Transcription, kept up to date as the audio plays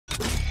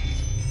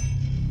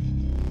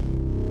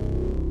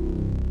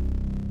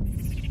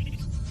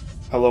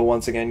Hello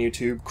once again,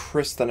 YouTube.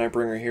 Chris the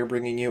Nightbringer here,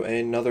 bringing you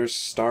another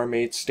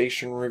StarMade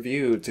station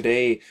review.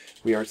 Today,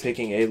 we are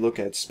taking a look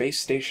at Space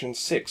Station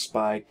 6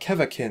 by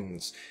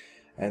KhevaKins.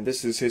 And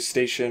this is his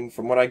station.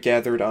 From what I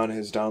gathered on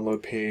his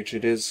download page,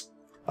 it is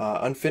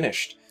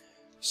unfinished.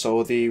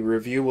 So the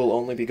review will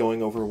only be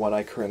going over what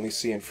I currently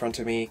see in front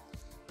of me.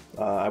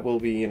 I will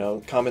be,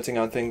 commenting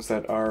on things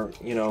that are,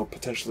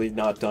 potentially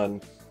not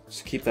done.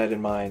 So keep that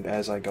in mind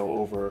as I go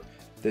over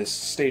this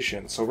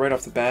station. So right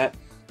off the bat,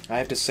 I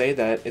have to say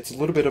that it's a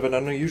little bit of an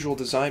unusual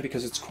design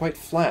because it's quite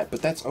flat,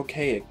 but that's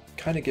okay. It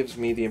kind of gives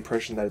me the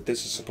impression that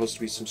this is supposed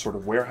to be some sort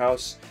of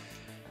warehouse.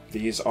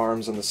 These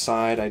arms on the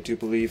side, I do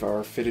believe,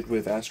 are fitted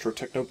with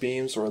astro-techno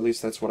beams, or at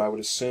least that's what I would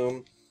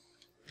assume.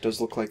 It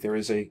does look like there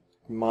is a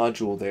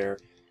module there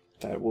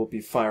that will be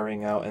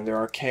firing out, and there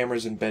are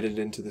cameras embedded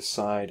into the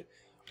side,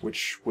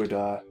 which would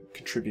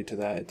contribute to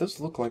that. It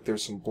does look like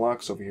there's some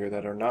blocks over here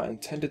that are not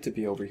intended to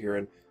be over here,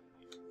 and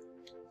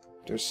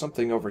there's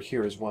something over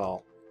here as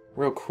well.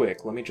 Real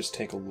quick, let me just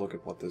take a look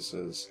at what this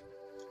is.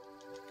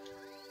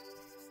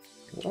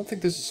 I don't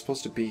think this is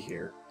supposed to be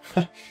here.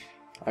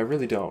 I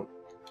really don't.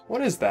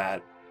 What is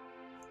that?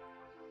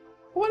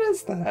 What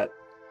is that?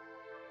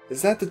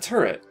 Is that the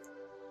turret?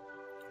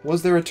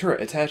 Was there a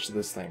turret attached to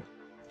this thing?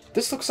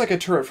 This looks like a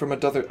turret from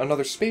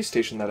another space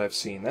station that I've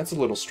seen. That's a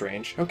little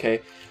strange.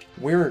 Okay,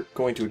 we're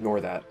going to ignore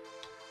that.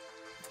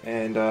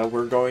 And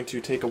we're going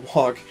to take a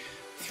walk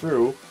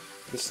through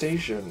the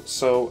station.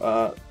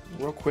 So,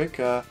 real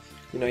quick,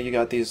 you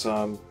got these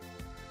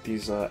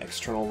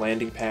external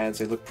landing pads.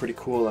 They look pretty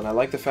cool, and I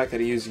like the fact that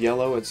he used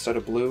yellow instead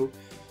of blue,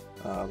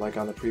 like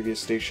on the previous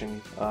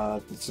station.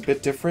 It's a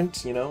bit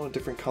different, a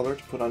different color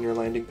to put on your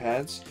landing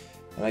pads,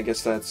 and I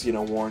guess that's,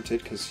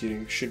 warranted, because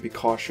you should be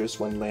cautious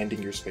when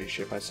landing your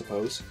spaceship, I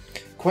suppose.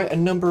 Quite a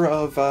number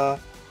of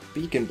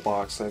beacon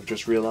blocks, I've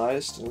just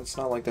realized, and it's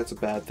not like that's a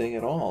bad thing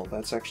at all.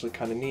 That's actually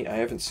kind of neat. I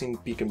haven't seen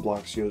beacon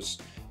blocks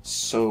used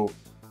so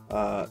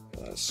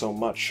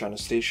much on a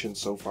station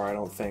so far, I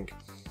don't think.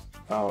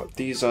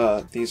 These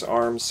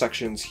arm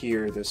sections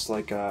here, this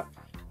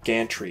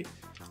gantry,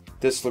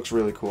 this looks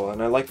really cool,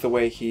 and I like the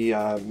way he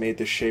made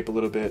this shape a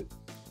little bit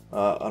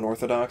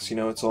unorthodox.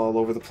 It's all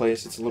over the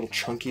place. It's a little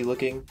chunky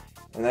looking,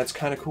 and that's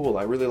kind of cool.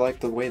 I really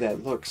like the way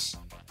that looks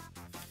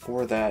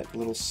for that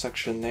little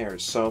section there.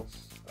 So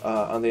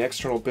on the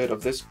external bit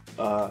of this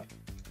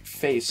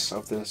face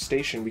of the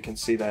station, we can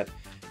see that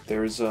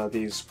there's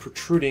these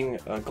protruding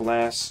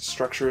glass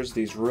structures,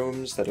 these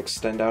rooms that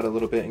extend out a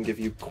little bit and give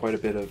you quite a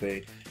bit of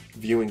a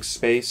viewing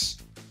space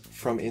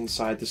from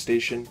inside the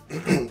station.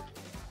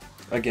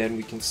 Again,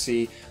 we can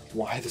see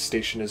why the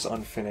station is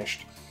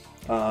unfinished.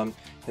 And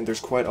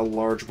there's quite a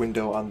large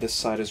window on this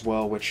side as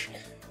well, which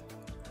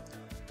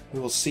we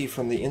will see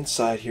from the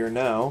inside here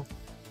now.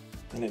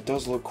 And it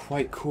does look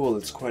quite cool.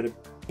 It's quite a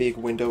big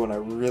window, and I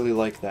really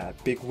like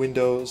that. Big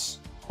windows,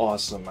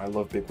 awesome. I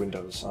love big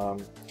windows.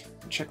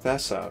 Check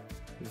this out.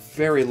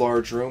 Very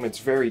large room. It's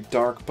very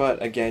dark,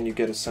 but again, you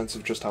get a sense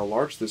of just how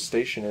large this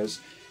station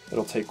is.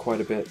 It'll take quite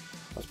a bit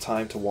of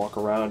time to walk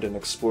around and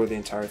explore the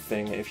entire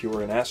thing if you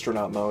were in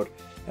astronaut mode.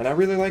 And I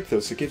really like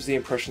this. It gives the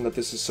impression that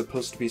this is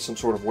supposed to be some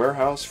sort of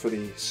warehouse for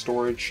the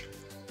storage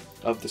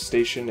of the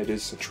station. It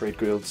is a trade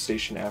guild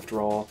station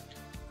after all.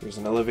 There's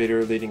an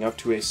elevator leading up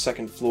to a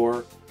second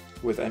floor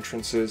with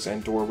entrances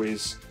and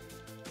doorways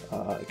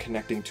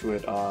connecting to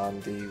it on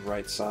the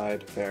right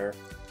side there.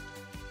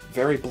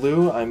 Very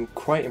blue. I'm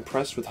quite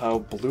impressed with how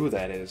blue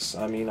that is.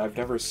 I mean, I've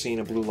never seen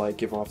a blue light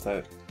give off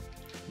that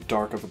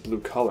dark of a blue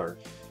color,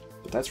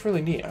 but that's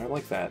really neat. I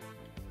like that.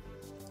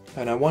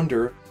 And I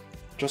wonder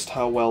just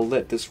how well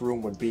lit this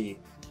room would be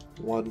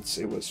once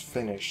it was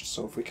finished.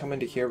 So if we come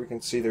into here, we can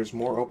see there's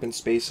more open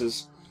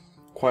spaces,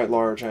 quite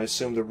large. I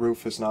assume the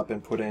roof has not been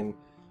put in.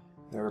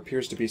 There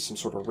appears to be some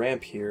sort of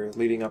ramp here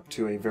leading up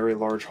to a very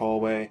large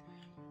hallway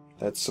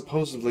that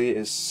supposedly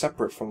is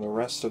separate from the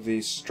rest of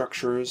these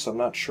structures. I'm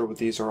not sure what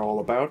these are all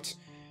about.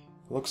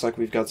 It looks like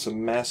we've got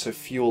some massive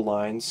fuel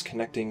lines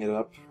connecting it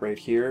up right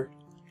here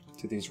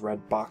to these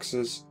red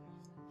boxes.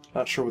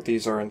 Not sure what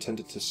these are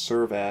intended to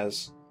serve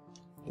as.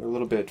 They're a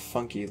little bit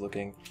funky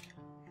looking.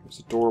 There's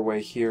a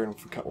doorway here, and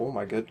oh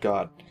my good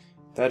god,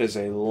 that is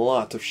a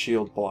lot of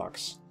shield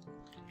blocks.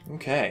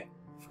 Okay,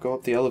 if we go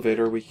up the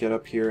elevator, we get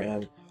up here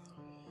and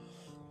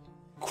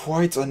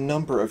quite a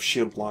number of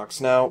shield blocks.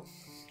 Now,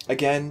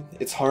 again,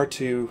 it's hard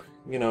to,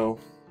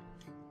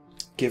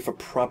 give a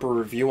proper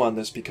review on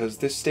this because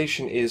this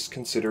station is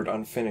considered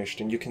unfinished,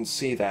 and you can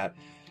see that.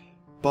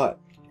 But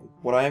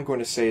what I am going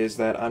to say is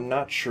that I'm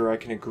not sure I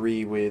can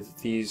agree with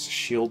these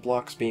shield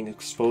blocks being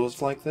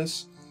exposed like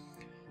this.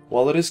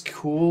 While it is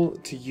cool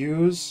to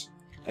use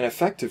and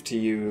effective to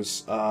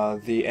use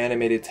the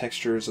animated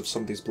textures of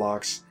some of these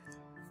blocks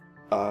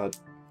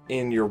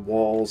in your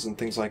walls and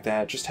things like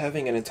that, just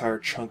having an entire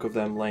chunk of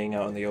them laying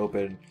out in the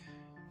open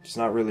does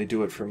not really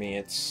do it for me.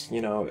 It's,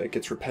 it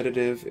gets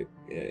repetitive,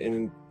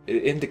 it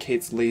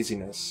indicates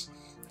laziness,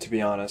 to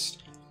be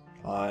honest,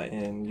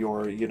 in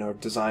your,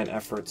 design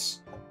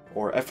efforts.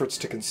 or efforts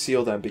to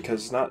conceal them,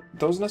 because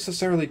those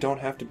necessarily don't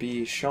have to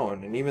be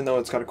shown. And even though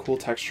it's got a cool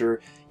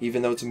texture,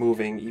 even though it's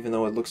moving, even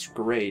though it looks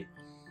great,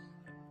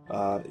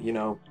 you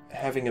know,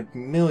 having a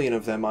million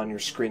of them on your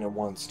screen at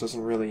once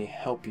doesn't really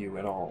help you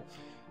at all.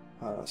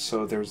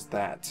 So there's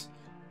that.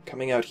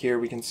 Coming out here,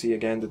 we can see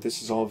again that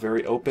this is all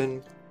very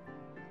open.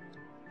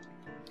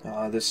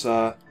 This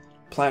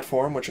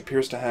platform, which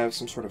appears to have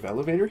some sort of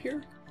elevator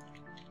here.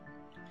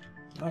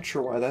 Not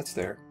sure why that's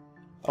there.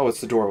 Oh,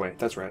 it's the doorway.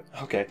 That's right.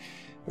 Okay.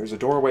 There's a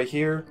doorway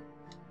here.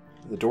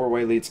 The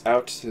doorway leads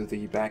out to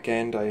the back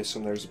end. I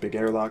assume there's a big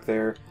airlock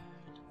there.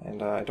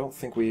 And I don't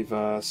think we've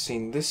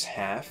seen this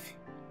half.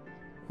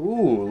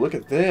 Ooh, look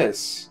at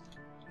this.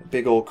 A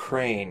big old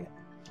crane.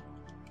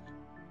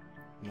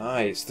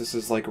 Nice. This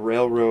is like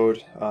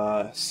railroad,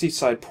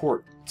 seaside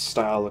port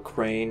style of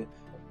crane.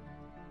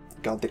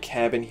 Got the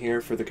cabin here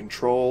for the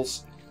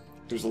controls.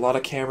 There's a lot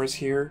of cameras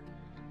here.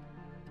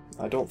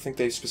 I don't think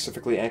they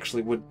specifically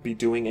actually would be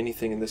doing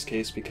anything in this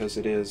case because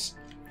it is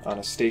on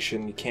a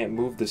station. You can't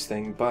move this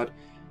thing, but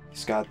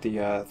it's got the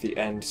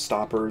end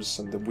stoppers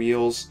and the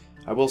wheels.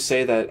 I will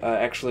say that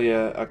actually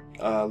a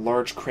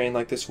large crane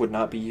like this would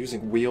not be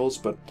using wheels,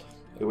 but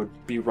it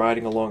would be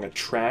riding along a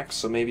track.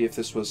 So maybe if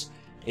this was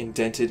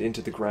indented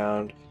into the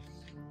ground,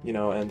 you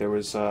know, and there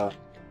was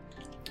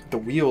the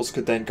wheels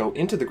could then go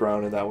into the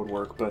ground and that would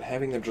work, but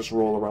having them just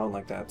roll around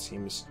like that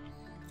seems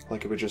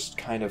like it would just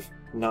kind of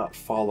not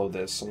follow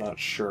this. I'm not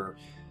sure.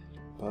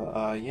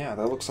 But yeah,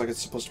 that looks like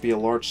it's supposed to be a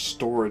large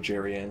storage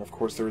area, and of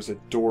course there is a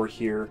door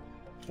here,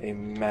 a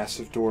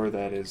massive door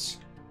that is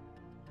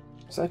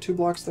that 2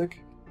 blocks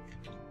thick?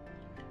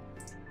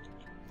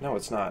 No,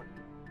 it's not.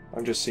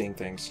 I'm just seeing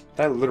things.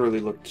 That literally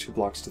looked 2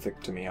 blocks too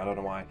thick to me, I don't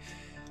know why.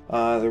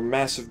 There's a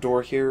massive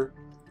door here.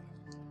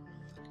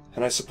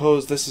 And I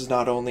suppose this is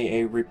not only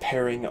a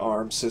repairing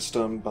arm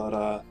system,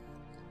 but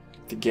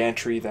the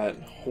gantry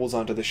that holds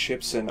onto the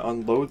ships and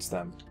unloads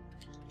them.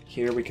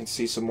 Here we can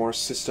see some more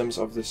systems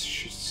of this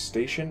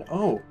station.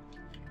 Oh!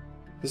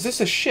 Is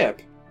this a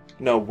ship?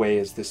 No way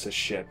is this a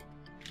ship.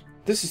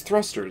 This is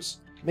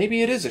thrusters.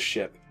 Maybe it is a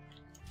ship.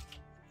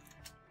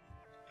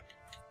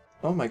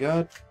 Oh my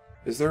god.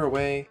 Is there a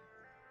way?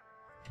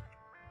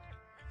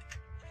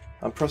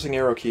 I'm pressing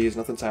arrow keys,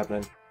 nothing's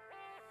happening.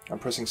 I'm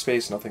pressing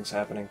space, nothing's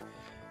happening.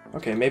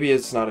 Okay, maybe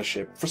it's not a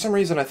ship. For some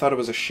reason I thought it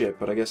was a ship,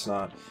 but I guess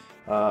not.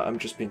 I'm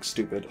just being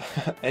stupid.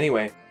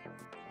 Anyway,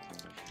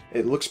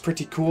 it looks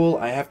pretty cool.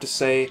 I have to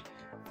say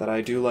that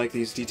I do like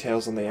these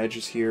details on the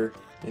edges here.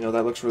 You know,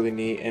 that looks really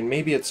neat, and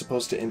maybe it's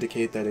supposed to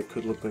indicate that it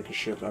could look like a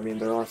ship. I mean,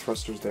 there are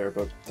thrusters there,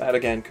 but that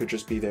again could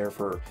just be there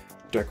for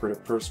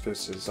decorative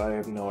purposes. I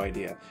have no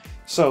idea.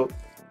 So,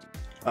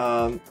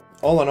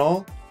 all in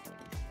all,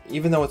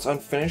 even though it's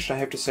unfinished, I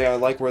have to say I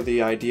like where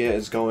the idea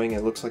is going.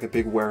 It looks like a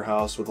big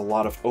warehouse with a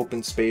lot of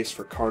open space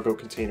for cargo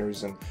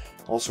containers and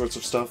all sorts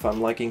of stuff.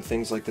 I'm liking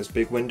things like this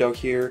big window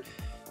here.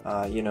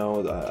 You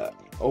know,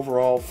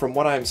 overall, from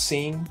what I'm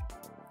seeing,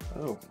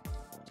 oh,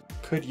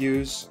 could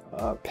use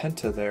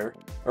penta there.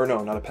 Or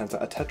no, not a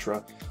penta, a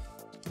tetra.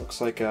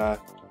 Looks like that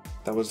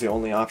was the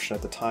only option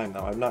at the time,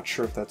 though. I'm not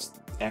sure if that's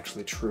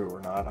actually true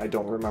or not. I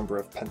don't remember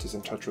if pentas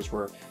and tetras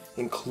were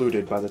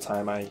included by the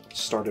time I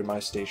started my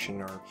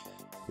station or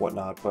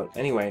whatnot. But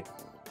anyway,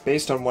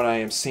 based on what I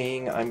am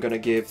seeing, I'm going to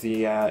give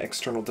the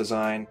external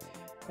design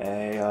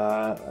a,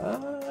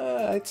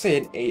 I'd say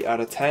an 8 out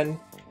of 10.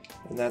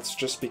 And that's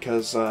just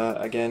because,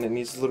 again, it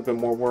needs a little bit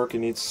more work. It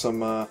needs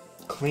some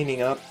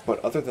cleaning up, but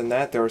other than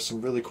that, there are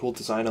some really cool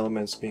design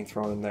elements being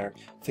thrown in there.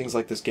 Things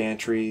like this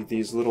gantry,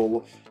 these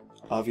little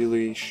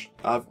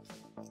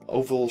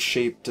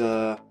oval-shaped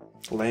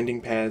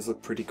landing pads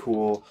look pretty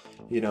cool.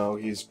 You know,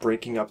 he's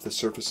breaking up the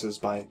surfaces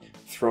by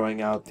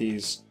throwing out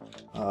these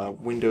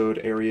windowed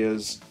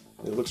areas.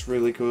 It looks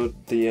really good.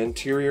 The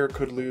interior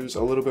could lose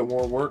a little bit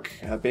more work.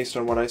 Based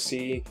on what I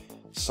see,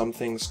 some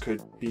things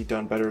could be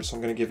done better, so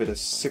I'm going to give it a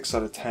 6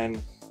 out of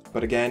 10.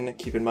 But again,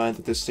 keep in mind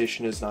that this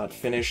station is not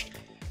finished.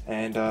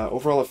 And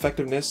overall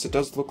effectiveness, it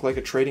does look like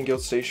a trading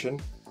guild station.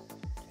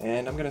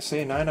 And I'm going to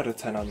say a 9 out of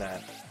 10 on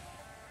that.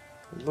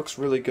 It looks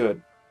really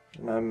good.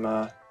 And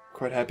I'm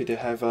quite happy to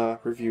have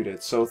reviewed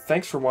it. So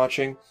thanks for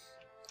watching.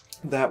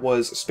 That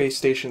was Space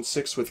Station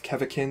 6 with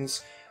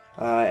KhevaKins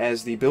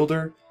as the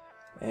builder.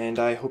 And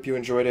I hope you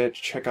enjoyed it.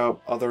 Check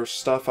out other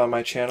stuff on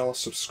my channel,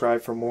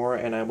 subscribe for more,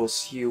 and I will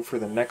see you for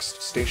the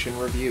next station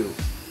review.